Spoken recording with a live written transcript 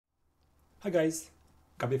Hi guys,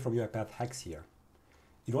 Gabi from UiPath Hacks here.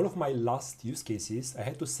 In one of my last use cases, I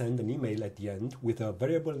had to send an email at the end with a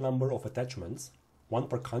variable number of attachments, one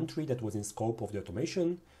per country that was in scope of the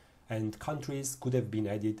automation, and countries could have been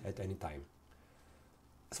added at any time.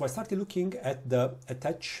 So I started looking at the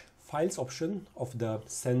attach files option of the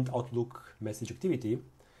send Outlook message activity,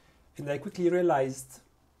 and I quickly realized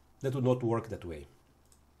that would not work that way.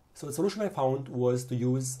 So the solution I found was to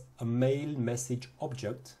use a mail message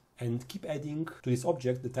object and keep adding to this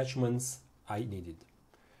object the attachments I needed.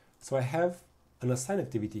 So I have an assign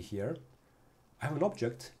activity here. I have an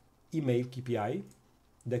object, email KPI,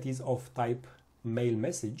 that is of type mail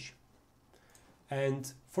message.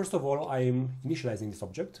 And first of all, I'm initializing this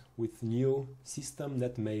object with new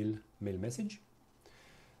system.netMail mail message.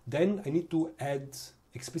 Then I need to add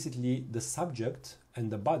explicitly the subject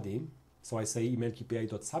and the body. So I say email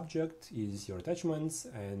KPI.subject is your attachments,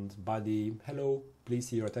 and body, hello, please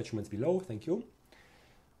see your attachments below, thank you.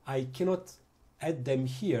 I cannot add them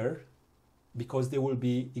here because they will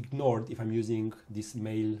be ignored if I'm using this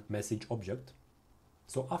mail message object.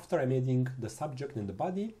 So after I'm adding the subject and the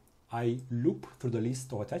body, I loop through the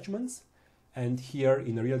list of attachments, and here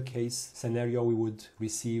in a real case scenario we would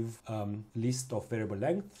receive a list of variable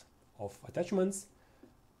length of attachments.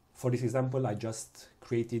 For this example, I just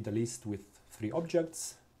created a list with 3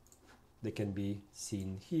 objects. They can be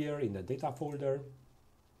seen here in the data folder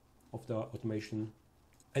of the automation.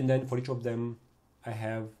 And then for each of them, I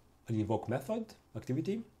have an invoke method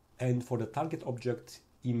activity. And for the target object,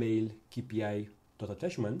 email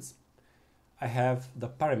KPI.attachments, I have the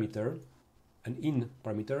parameter, an in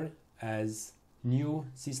parameter, as new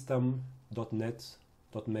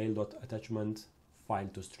system.net.mail.attachment file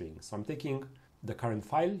to string. So I'm taking the current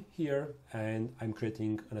file here and I'm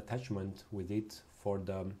creating an attachment with it for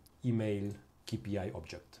the email KPI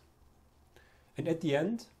object. And at the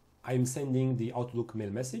end, I'm sending the Outlook mail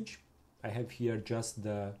message. I have here just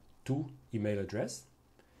the to email address,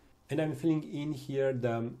 and I'm filling in here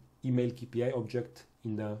the email KPI object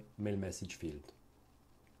in the mail message field.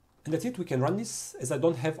 And that's it. We can run this. As I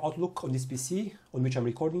don't have Outlook on this PC on which I'm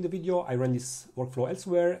recording the video, I run this workflow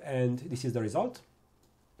elsewhere, and this is the result.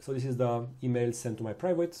 So this is the email sent to my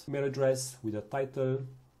private email address with the title,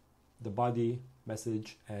 the body,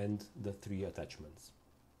 message, and the 3 attachments.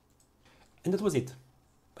 And that was it.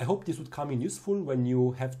 I hope this would come in useful when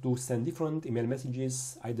you have to send different email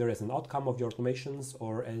messages, either as an outcome of your automations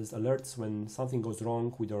or as alerts when something goes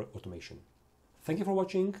wrong with your automation. Thank you for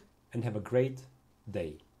watching and have a great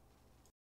day.